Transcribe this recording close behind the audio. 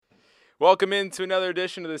Welcome into another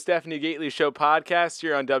edition of the Stephanie Gately Show podcast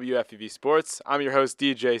here on WFUV Sports. I'm your host,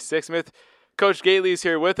 DJ Sixsmith. Coach Gately is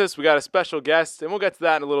here with us. We got a special guest, and we'll get to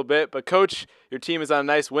that in a little bit. But, Coach, your team is on a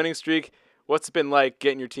nice winning streak. What's it been like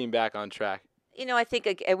getting your team back on track? I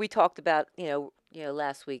think we talked about,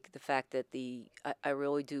 last week, the fact that I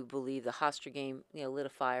really do believe the Hofstra game, lit a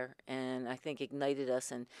fire, and I think ignited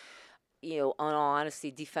us. And on all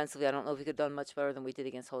honesty, defensively, I don't know if we could have done much better than we did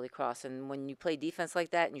against Holy Cross. And when you play defense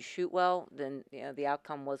like that and you shoot well, then the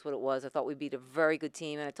outcome was what it was. I thought we beat a very good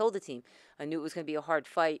team, and I told the team I knew it was going to be a hard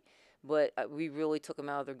fight, but we really took them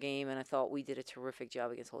out of their game, and I thought we did a terrific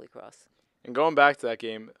job against Holy Cross. And going back to that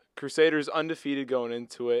game, Crusaders undefeated going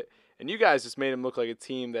into it, and you guys just made them look like a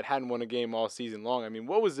team that hadn't won a game all season long. I mean,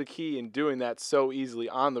 what was the key in doing that so easily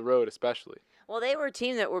on the road especially? Well, they were a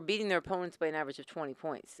team that were beating their opponents by an average of 20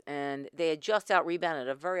 points, and they had just out-rebounded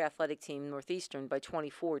a very athletic team, Northeastern, by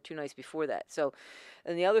 24 two nights before that. So,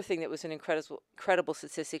 and the other thing that was an incredible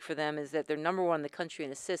statistic for them is that they're number one in the country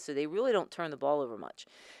in assists, so they really don't turn the ball over much.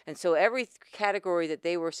 And so every category that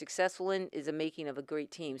they were successful in is a making of a great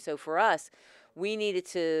team. So for us, we needed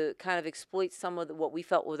to kind of exploit some of what we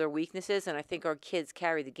felt were their weaknesses, and I think our kids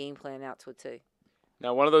carried the game plan out to a T.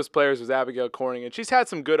 Now, one of those players was Abigail Corning, and she's had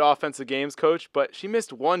some good offensive games, Coach, but she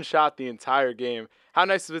missed one shot the entire game. How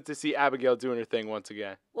nice is it to see Abigail doing her thing once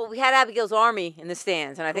again? Well, we had Abigail's Army in the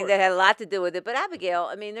stands, and I think that had a lot to do with it. But Abigail,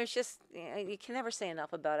 I mean, there's just you can never say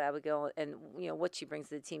enough about Abigail and what she brings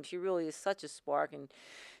to the team. She really is such a spark, and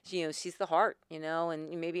she's the heart, and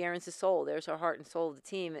maybe Erin's the soul. There's her heart and soul of the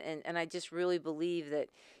team, and I just really believe that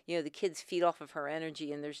the kids feed off of her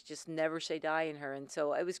energy, and there's just never say die in her. And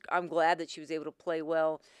so I'm glad that she was able to play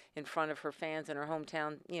well in front of her fans and her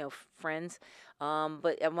hometown friends.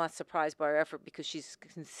 But I'm not surprised by her effort because she's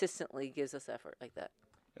consistently gives us effort like that.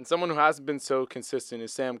 And someone who hasn't been so consistent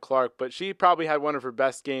is Sam Clark, but she probably had one of her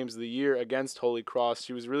best games of the year against Holy Cross.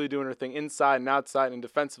 She was really doing her thing inside and outside and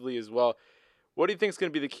defensively as well. What do you think is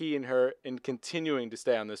going to be the key in her in continuing to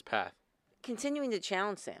stay on this path? Continuing to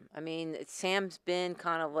challenge Sam. I mean, Sam's been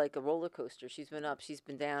kind of like a roller coaster. She's been up, she's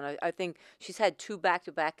been down. I think she's had two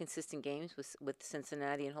back-to-back consistent games with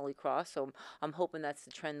Cincinnati and Holy Cross, so I'm hoping that's the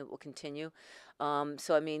trend that will continue.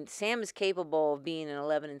 So, I mean, Sam is capable of being an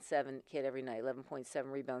 11-7 kid every night,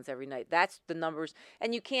 11.7 rebounds every night. That's the numbers.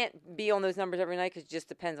 And you can't be on those numbers every night because it just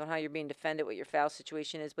depends on how you're being defended, what your foul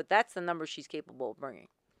situation is, but that's the numbers she's capable of bringing.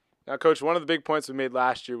 Now, Coach, one of the big points we made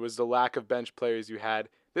last year was the lack of bench players you had.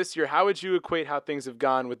 This year, how would you equate how things have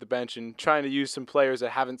gone with the bench and trying to use some players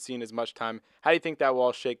that haven't seen as much time? How do you think that will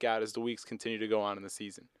all shake out as the weeks continue to go on in the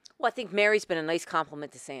season? Well, I think Mary's been a nice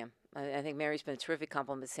compliment to Sam. I think Mary's been a terrific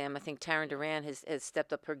compliment to Sam. I think Taryn Duran has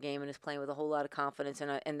stepped up her game and is playing with a whole lot of confidence,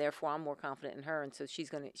 and therefore I'm more confident in her, and so she's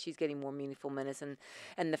getting more meaningful minutes.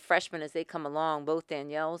 And the freshmen as they come along, both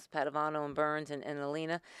Danielle's, Padovano and Burns and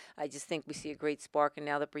Alina, I just think we see a great spark. And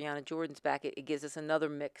now that Brianna Jordan's back, it gives us another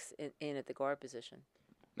mix in at the guard position.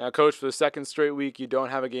 Now, Coach, for the second straight week, you don't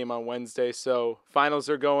have a game on Wednesday, so finals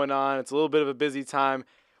are going on. It's a little bit of a busy time.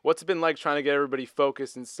 What's it been like trying to get everybody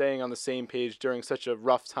focused and staying on the same page during such a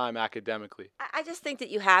rough time academically? I just think that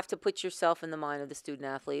you have to put yourself in the mind of the student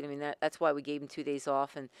athlete. I mean, that's why we gave them 2 days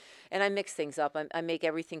off, and I mix things up. I make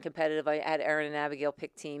everything competitive. I had Erin and Abigail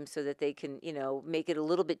pick teams so that they can, make it a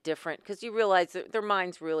little bit different because you realize that their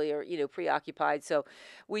minds really are, preoccupied. So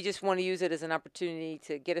we just want to use it as an opportunity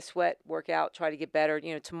to get a sweat, work out, try to get better.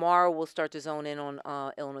 Tomorrow we'll start to zone in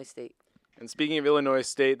on Illinois State. And speaking of Illinois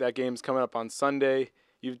State, that game's coming up on Sunday.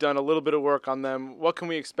 You've done a little bit of work on them. What can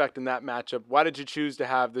we expect in that matchup? Why did you choose to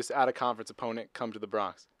have this out-of-conference opponent come to the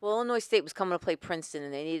Bronx? Well, Illinois State was coming to play Princeton,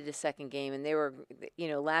 and they needed a second game. And they were,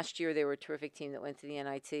 last year they were a terrific team that went to the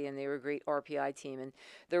NIT, and they were a great RPI team. And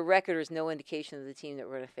their record is no indication of the team that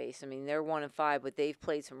we're going to face. I mean, they're 1-5, but they've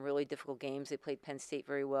played some really difficult games. They played Penn State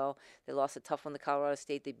very well. They lost a tough one to Colorado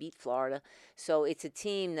State. They beat Florida. So it's a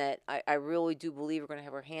team that I really do believe we're going to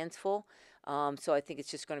have our hands full. So I think it's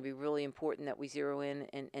just going to be really important that we zero in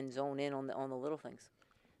and zone in on the little things.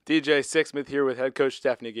 DJ Sixsmith here with head coach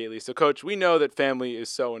Stephanie Gately. So, Coach, we know that family is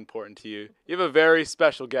so important to you. You have a very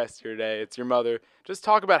special guest here today. It's your mother. Just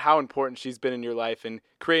talk about how important she's been in your life and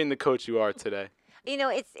creating the coach you are today.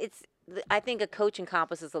 I think a coach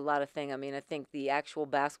encompasses a lot of things. I mean, I think the actual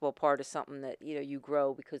basketball part is something that, you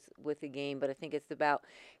grow because with the game, but I think it's about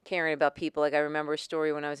caring about people. Like I remember a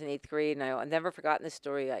story when I was in 8th grade, and I've never forgotten this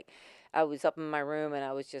story. Like I was up in my room and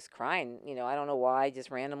I was just crying. I don't know why,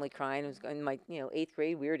 just randomly crying. It was in my 8th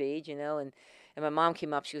grade, weird age, and my mom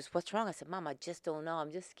came up. She goes, "What's wrong?" I said, "Mom, I just don't know.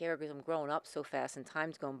 I'm just scared because I'm growing up so fast and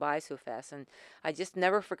time's going by so fast." And I just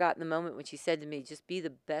never forgotten the moment when she said to me, "Just be the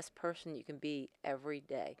best person you can be every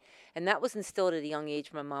day." And that was instilled at a young age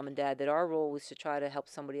from my mom and dad, that our role was to try to help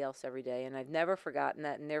somebody else every day. And I've never forgotten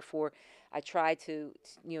that. And therefore, I try to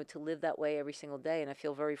live that way every single day. And I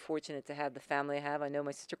feel very fortunate to have the family I have. I know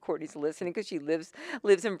my sister Courtney's listening because she lives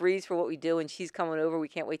and breathes for what we do, and she's coming over. We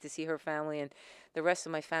can't wait to see her family and the rest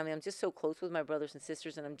of my family. I'm just so close with my brothers and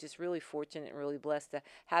sisters, and I'm just really fortunate and really blessed to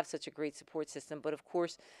have such a great support system. But of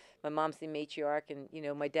course, my mom's the matriarch, and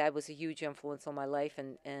my dad was a huge influence on my life,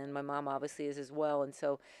 and my mom obviously is as well. And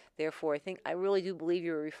so, therefore, I really do believe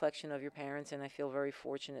you're a reflection of your parents, and I feel very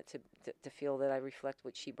fortunate to feel that I reflect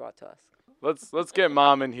what she brought to us. Let's get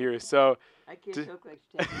Mom in here. So, I can't talk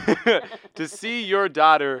like to see your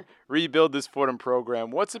daughter rebuild this Fordham program,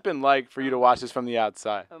 what's it been like for you to watch this from the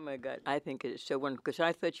outside? Oh my God, I think it's so wonderful because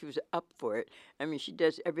I thought she was up for it. I mean, she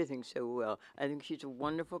does everything so well. I think she's a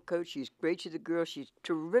wonderful coach. She's great to the girls. She's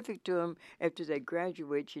terrific to them after they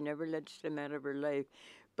graduate. She never lets them out of her life.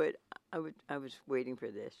 But I was waiting for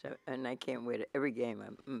this, and I can't wait. Every game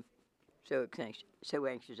I'm so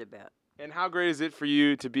anxious about. And how great is it for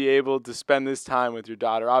you to be able to spend this time with your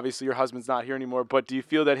daughter? Obviously, your husband's not here anymore, but do you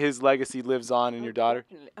feel that his legacy lives on in your daughter?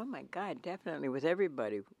 Definitely. Oh my God, definitely with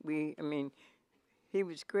everybody. He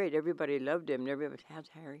was great. Everybody loved him. Everybody, how's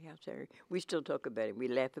Harry? How's Harry? We still talk about him. We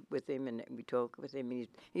laugh with him and we talk with him.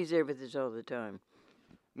 He's there with us all the time.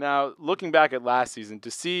 Now, looking back at last season,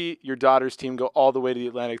 to see your daughter's team go all the way to the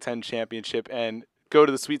Atlantic 10 championship and go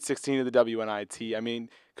to the Sweet 16 of the WNIT, I mean,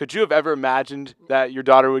 could you have ever imagined that your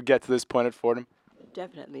daughter would get to this point at Fordham?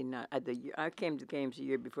 Definitely not. I came to games the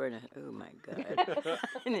year before, and oh my God!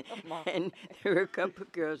 and there were a couple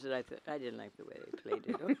of girls that I thought I didn't like the way they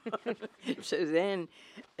played it. So then,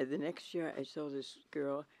 the next year, I saw this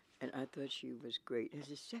girl, and I thought she was great. I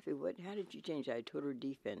said, "Steffi, how did you change?" I told her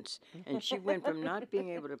defense, and she went from not being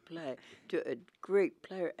able to play to a great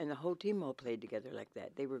player, and the whole team all played together like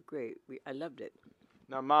that. They were great. I loved it.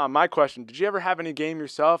 Now, Mom, my question, did you ever have any game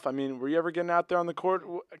yourself? I mean, were you ever getting out there on the court?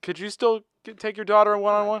 Could you still take your daughter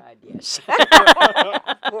one-on-one? Oh my God, yes.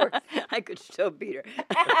 Of course. I could still beat her.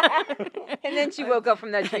 And then she woke up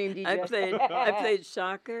from that dream, DJ. I played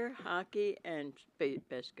soccer, hockey, and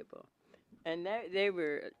basketball. And they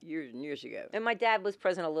were years and years ago. And my dad was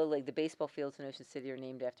president of Little League. The baseball fields in Ocean City are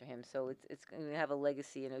named after him. So it's going to have a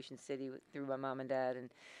legacy in Ocean City through my mom and dad.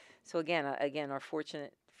 And so again, are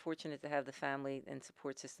fortunate to have the family and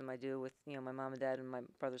support system I do with my mom and dad and my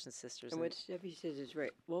brothers and sisters. And what Steffi says is right.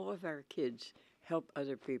 All of our kids help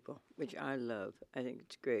other people, which I love. I think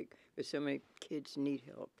it's great because so many kids need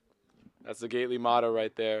help. That's the Gately motto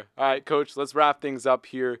right there. All right, Coach, let's wrap things up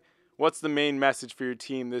here. What's the main message for your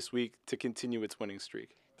team this week to continue its winning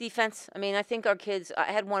streak? Defense. I mean, I think our kids, I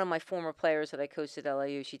had one of my former players that I coached at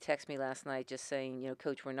LIU. She texted me last night just saying,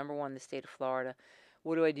 Coach, we're number 1 in the state of Florida.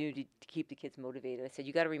 What do I do to keep the kids motivated? I said,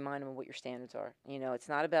 you got to remind them of what your standards are. It's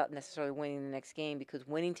not about necessarily winning the next game because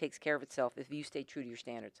winning takes care of itself if you stay true to your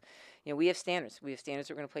standards. We have standards. We have standards.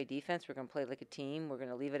 We're going to play defense. We're going to play like a team. We're going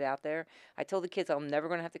to leave it out there. I told the kids I'm never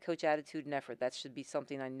going to have to coach attitude and effort. That should be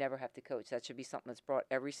something I never have to coach. That should be something that's brought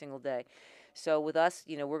every single day. So with us,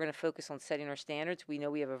 we're going to focus on setting our standards. We know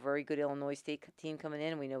we have a very good Illinois State team coming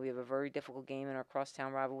in. We know we have a very difficult game in our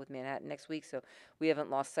crosstown rival with Manhattan next week. So we haven't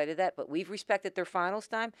lost sight of that. But we've respected their finals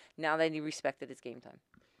time. Now they need respect that it's game time.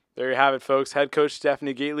 There you have it, folks. Head coach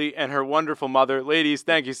Stephanie Gately and her wonderful mother. Ladies,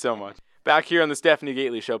 thank you so much. Back here on the Stephanie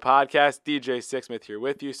Gately Show podcast, DJ Sixsmith here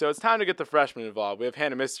with you. So it's time to get the freshmen involved. We have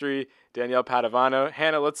Hannah Mystery, Danielle Padavano.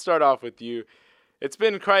 Hannah, let's start off with you. It's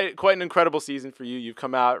been quite an incredible season for you. You've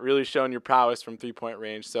come out really showing your prowess from three-point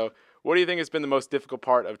range. So what do you think has been the most difficult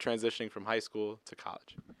part of transitioning from high school to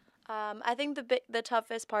college? I think the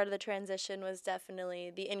toughest part of the transition was definitely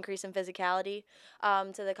the increase in physicality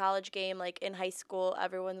to the college game. Like in high school,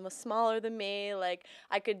 everyone was smaller than me. Like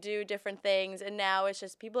I could do different things, and now it's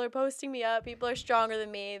just people are posting me up. People are stronger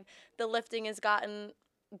than me. The lifting has gotten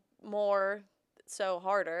more so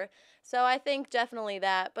harder. So I think definitely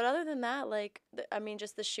that. But other than that,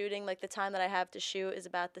 just the shooting, like the time that I have to shoot is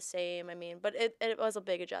about the same. But it was a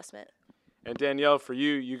big adjustment. And Danielle, for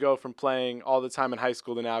you, you go from playing all the time in high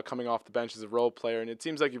school to now coming off the bench as a role player, and it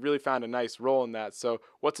seems like you've really found a nice role in that. So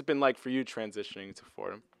what's it been like for you transitioning to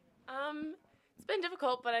Fordham? It's been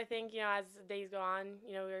difficult, but I think, as the days go on,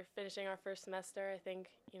 we were finishing our first semester. I think,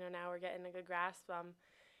 now we're getting a good grasp.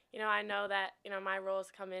 I know that, my role is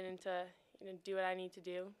to come in and to, do what I need to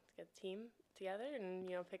do to together and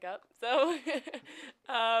pick up. So,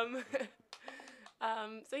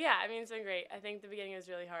 so yeah, I mean it's been great. I think the beginning was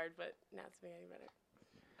really hard, but now it's been getting better.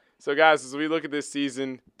 So, guys, as we look at this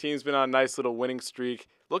season, team's been on a nice little winning streak.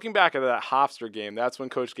 Looking back at that Hofstra game, that's when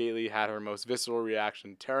Coach Gately had her most visceral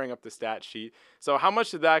reaction, tearing up the stat sheet. So how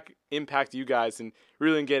much did that impact you guys in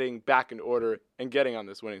really getting back in order and getting on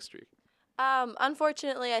this winning streak?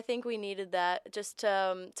 Unfortunately, I think we needed that just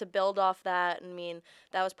to build off that. I mean,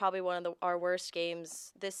 that was probably one of our worst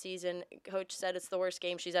games this season. Coach said it's the worst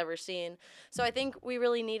game she's ever seen. So I think we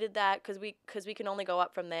really needed that because we can only go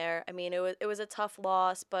up from there. I mean, it was a tough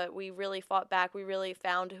loss, but we really fought back. We really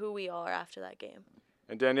found who we are after that game.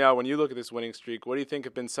 And Danielle, when you look at this winning streak, what do you think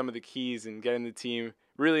have been some of the keys in getting the team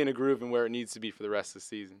really in a groove and where it needs to be for the rest of the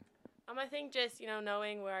season? I think just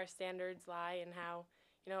knowing where our standards lie and how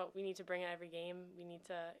we need to bring it every game. We need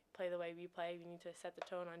to play the way we play. We need to set the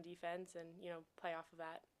tone on defense and play off of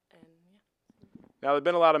that. And yeah. Now, there have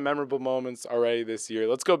been a lot of memorable moments already this year.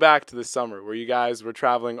 Let's go back to the summer where you guys were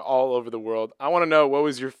traveling all over the world. I want to know, what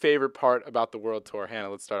was your favorite part about the World Tour? Hannah,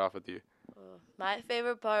 let's start off with you. My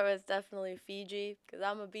favorite part was definitely Fiji because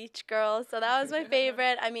I'm a beach girl, so that was my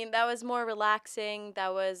favorite. I mean, that was more relaxing.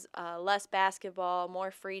 That was less basketball, more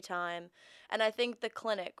free time. And I think the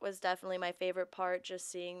clinic was definitely my favorite part, just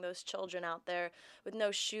seeing those children out there with no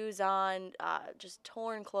shoes on, just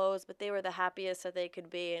torn clothes, but they were the happiest that they could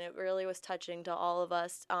be. And it really was touching to all of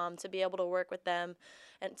us to be able to work with them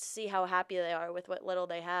and see how happy they are with what little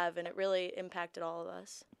they have. And it really impacted all of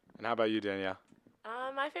us. And how about you, Danielle?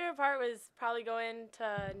 My favorite part was probably going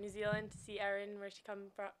to New Zealand to see Erin, where she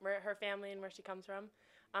come from, her family, and where she comes from.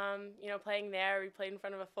 Playing there, we played in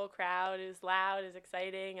front of a full crowd. It was loud, it was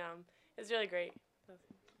exciting. It was really great.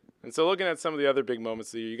 And so looking at some of the other big moments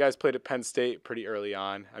of the year, you guys played at Penn State pretty early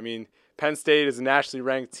on. I mean, Penn State is a nationally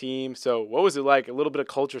ranked team, so what was it like? A little bit of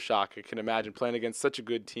culture shock, I can imagine, playing against such a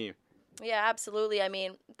good team. Yeah, absolutely. I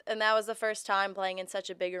mean, and that was the first time playing in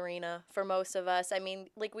such a big arena for most of us. I mean,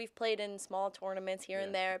 like we've played in small tournaments here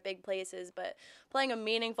and there, big places, but playing a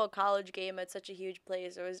meaningful college game at such a huge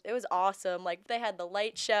place, it was awesome. Like they had the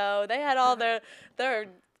light show, they had all the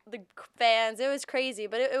fans. It was crazy,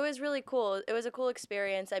 but it was really cool. It was a cool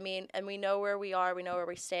experience. I mean, and we know where we are, we know where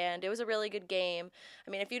we stand. It was a really good game.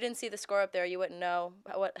 I mean, if you didn't see the score up there, you wouldn't know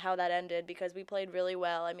how that ended because we played really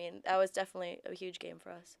well. I mean, that was definitely a huge game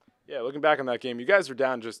for us. Yeah, looking back on that game, you guys were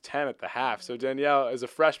down just 10 at the half. So Danielle, as a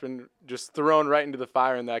freshman, just thrown right into the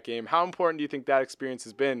fire in that game, how important do you think that experience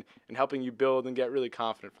has been in helping you build and get really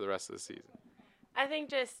confident for the rest of the season? I think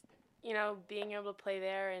just, being able to play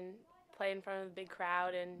there and play in front of a big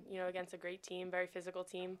crowd and, against a great team, very physical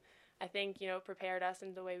team, I think, prepared us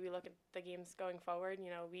in the way we look at the games going forward.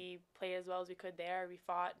 We played as well as we could there. We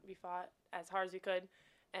fought as hard as we could,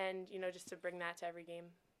 and, just to bring that to every game.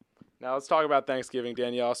 Now let's talk about Thanksgiving.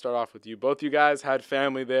 Danielle, I'll start off with you. Both you guys had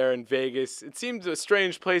family there in Vegas. It seems a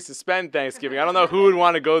strange place to spend Thanksgiving. I don't know who would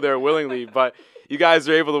want to go there willingly, but you guys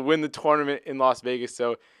are able to win the tournament in Las Vegas.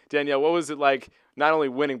 So, Danielle, what was it like not only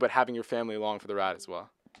winning but having your family along for the ride as well?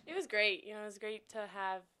 It was great. It was great to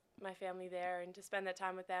have my family there and to spend that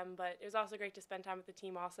time with them, but it was also great to spend time with the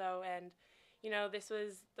team also. And, this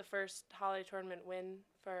was the first holiday tournament win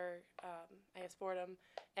for, Fordham.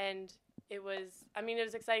 And it was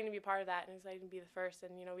exciting to be part of that and exciting to be the first.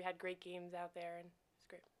 And, we had great games out there, and it was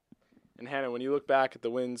great. And Hannah, when you look back at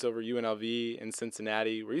the wins over UNLV and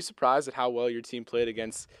Cincinnati, were you surprised at how well your team played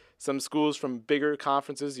against some schools from bigger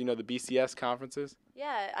conferences, the BCS conferences?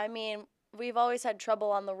 Yeah, I mean, we've always had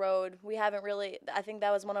trouble on the road. We haven't really, I think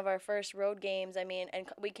that was one of our first road games. I mean, and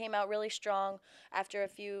we came out really strong after a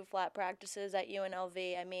few flat practices at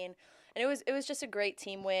UNLV. I mean, and it was just a great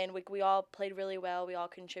team win. We all played really well. We all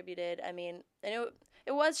contributed. I mean, and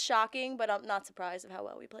it was shocking, but I'm not surprised of how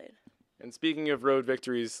well we played. And speaking of road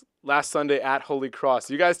victories, last Sunday at Holy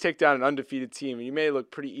Cross, you guys take down an undefeated team, and you made it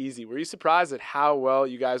look pretty easy. Were you surprised at how well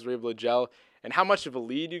you guys were able to gel and how much of a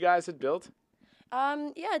lead you guys had built?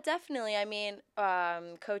 Yeah, definitely. I mean,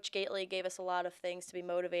 Coach Gately gave us a lot of things to be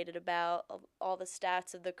motivated about, all the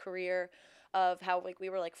stats of the career of how we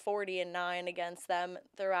were 40-9 against them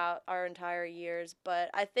throughout our entire years.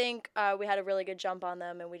 But I think we had a really good jump on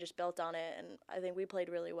them, and we just built on it, and I think we played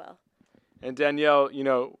really well. And Danielle,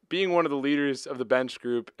 being one of the leaders of the bench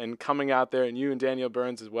group and coming out there, and you and Danielle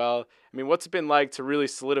Burns as well, I mean, what's it been like to really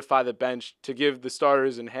solidify the bench, to give the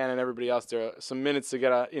starters and Hannah and everybody else there some minutes to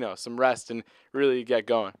get some rest and really get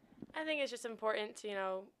going? I think it's just important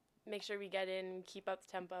to, make sure we get in and keep up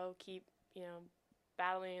the tempo, keep,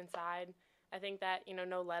 battling inside. I think that,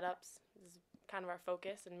 no let-ups is kind of our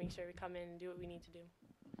focus, and make sure we come in and do what we need to do.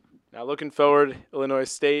 Now, looking forward, Illinois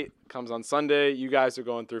State comes on Sunday. You guys are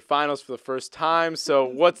going through finals for the first time. So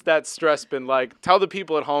what's that stress been like? Tell the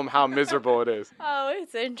people at home how miserable it is. Oh,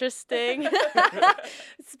 it's interesting.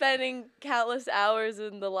 Spending countless hours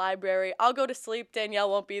in the library. I'll go to sleep. Danielle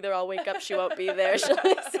won't be there. I'll wake up. She won't be there. She'll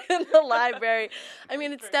be in the library. I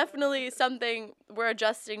mean, it's definitely something we're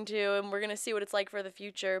adjusting to, and we're going to see what it's like for the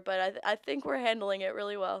future. But I think we're handling it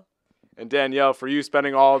really well. And Danielle, for you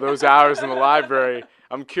spending all those hours in the library,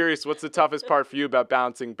 I'm curious, what's the toughest part for you about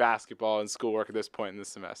balancing basketball and schoolwork at this point in the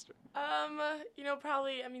semester?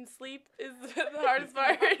 Probably, sleep is the hardest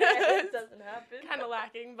part. It doesn't happen. Kind of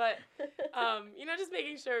lacking, but, just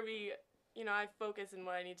making sure I focus in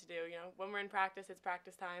what I need to do. When we're in practice, it's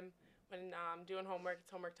practice time. When I'm doing homework,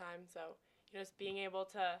 it's homework time. So, just being able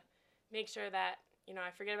to make sure that,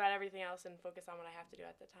 I forget about everything else and focus on what I have to do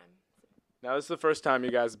at the time. Now, this is the first time you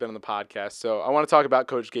guys have been on the podcast, so I want to talk about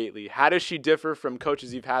Coach Gately. How does she differ from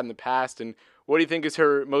coaches you've had in the past, and what do you think is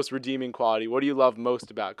her most redeeming quality? What do you love most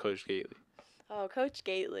about Coach Gately? Oh, Coach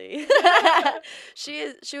Gately.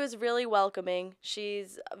 She was really welcoming.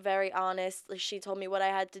 She's very honest. She told me what I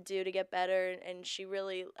had to do to get better, and she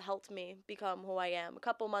really helped me become who I am. A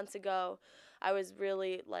couple months ago, I was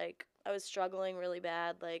really, I was struggling really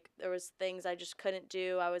bad. There was things I just couldn't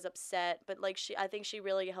do. I was upset. But, I think she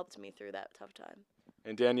really helped me through that tough time.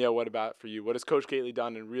 And, Danielle, what about for you? What has Coach Gately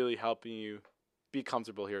done in really helping you be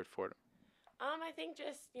comfortable here at Fordham? I think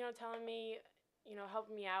just, telling me,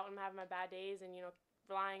 helping me out when I'm having my bad days and,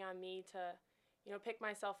 relying on me to, pick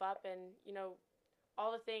myself up and,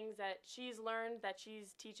 all the things that she's learned, that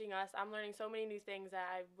she's teaching us. I'm learning so many new things that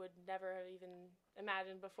I would never have even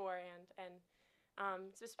imagined beforehand. And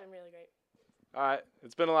it's just been really great. All right.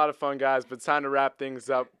 It's been a lot of fun, guys, but it's time to wrap things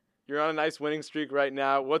up. You're on a nice winning streak right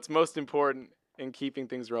now. What's most important in keeping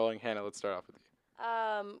things rolling? Hannah, let's start off with you.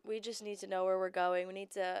 We just need to know where we're going. We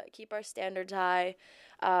need to keep our standards high.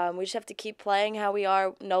 We just have to keep playing how we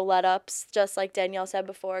are, no let-ups. Just like Danielle said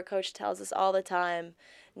before, Coach tells us all the time,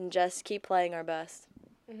 and just keep playing our best.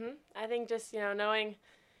 I think just, knowing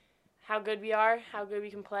how good we are, how good we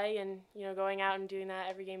can play, and, going out and doing that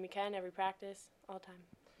every game we can, every practice, all the time.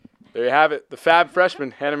 There you have it. The Fab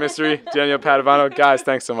Freshman, Hannah Mystery, Danielle Padovano. Guys,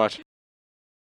 thanks so much.